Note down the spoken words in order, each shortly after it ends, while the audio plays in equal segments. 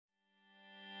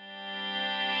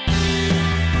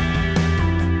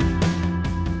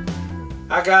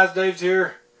Hi guys, Dave's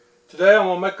here. Today I'm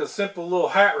going to make a simple little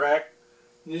hat rack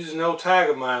using an old tag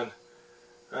of mine.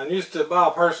 I used to buy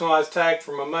a personalized tag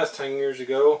for my Mustang years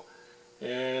ago,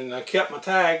 and I kept my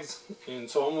tags, and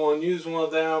so I'm going to use one of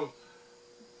them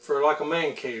for like a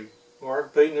man cave, or I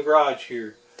can put it in the garage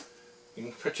here. You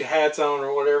can put your hats on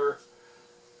or whatever.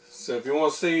 So if you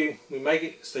want to see me make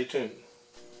it, stay tuned.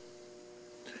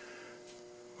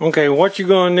 Okay, what you're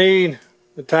going to need,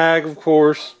 the tag of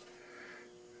course.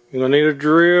 You're going to need a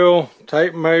drill,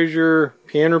 tape measure,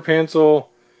 pen or pencil,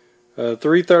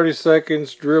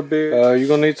 3/32 drill bit. You're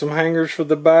going to need some hangers for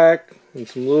the back and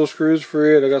some little screws for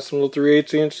it. I got some little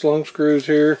 3/8 inch long screws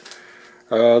here.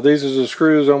 These are the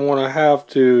screws I'm going to have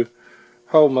to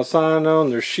hold my sign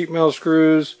on. They're sheet metal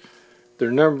screws. They're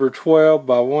number 12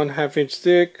 by 1/2 inch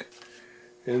thick.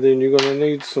 And then you're going to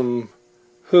need some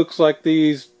hooks like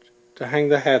these to hang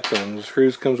the hats on. The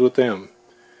screws comes with them,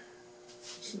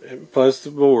 plus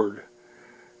the board.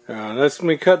 Let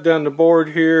me cut down the board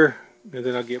here, and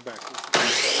then I'll get back.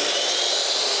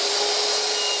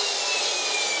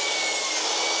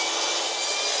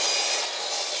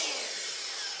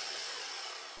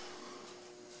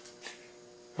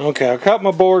 Okay, I cut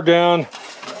my board down,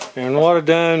 and what I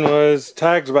done was,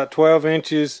 tag's about 12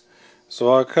 inches,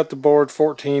 so I cut the board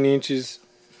 14 inches.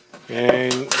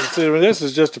 And see, this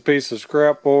is just a piece of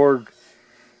scrap board.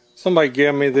 Somebody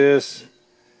gave me this.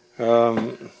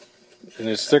 And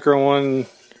it's thicker on one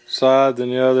side than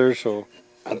the other, so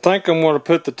I think I'm going to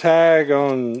put the tag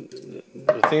on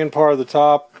the thin part of the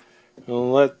top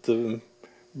and let the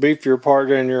beefier part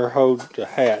down here hold the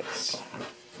hats.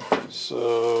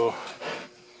 So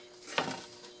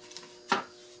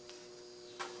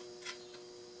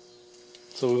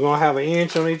we're going to have 1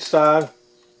 inch on each side.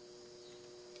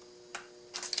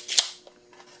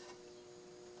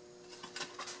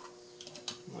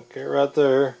 Okay, right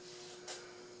there.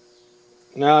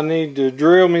 Now I need to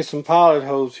drill me some pilot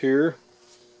holes here.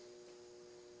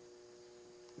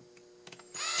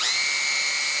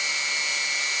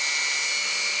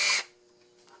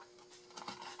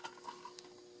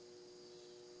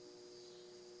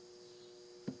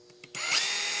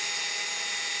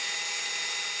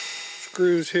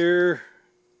 Screws here.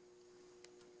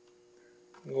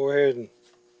 Go ahead and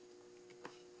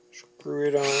screw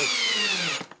it on.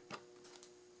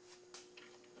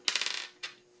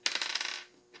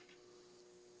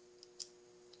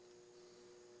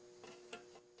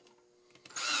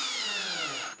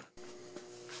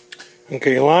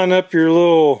 Okay, line up your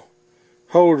little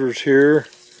holders here.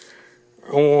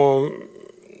 I want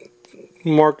to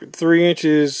mark 3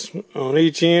 inches on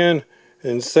each end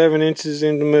and 7 inches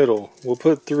in the middle. We'll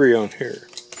put 3 on here.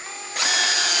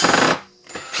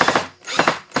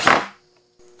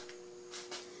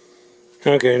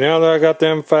 Okay, now that I got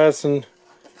them fastened,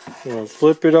 I'm going to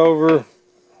flip it over.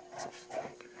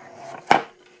 I'm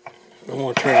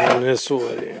going to turn it this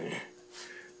way,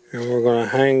 and we're going to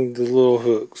hang the little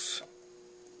hooks.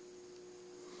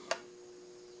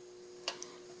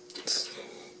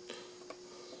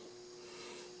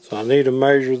 So I need to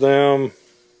measure them.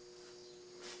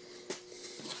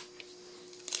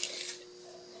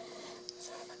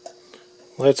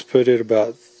 Let's put it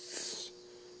about,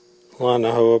 line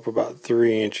the hoe up about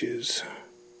 3 inches.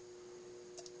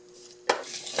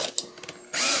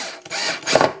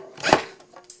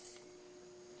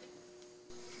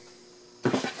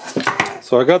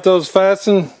 So I got those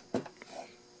fastened.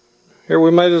 Here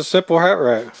we made a simple hat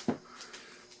rack.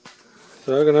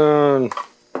 So I'm gonna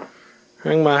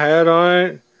hang my hat on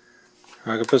it.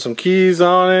 I can put some keys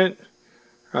on it.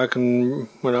 I can,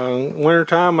 when winter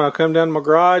time, when I come down to my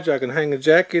garage, I can hang a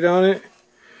jacket on it.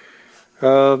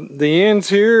 The ends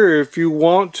here, if you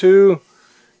want to,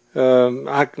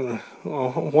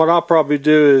 what I'll probably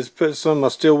do is put some of my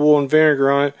steel wool and vinegar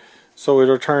on it, so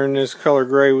it'll turn this color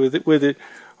gray with it,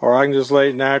 or I can just let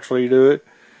it naturally do it.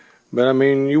 But I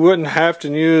mean, you wouldn't have to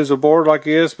use a board like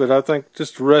this, but I think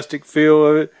just the rustic feel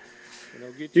of it.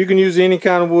 You can use any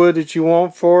kind of wood that you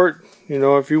want for it. You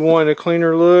know, if you want a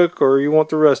cleaner look or you want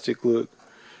the rustic look.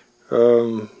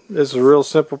 This is a real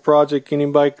simple project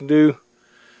anybody can do.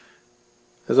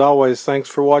 As always, thanks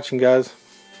for watching, guys.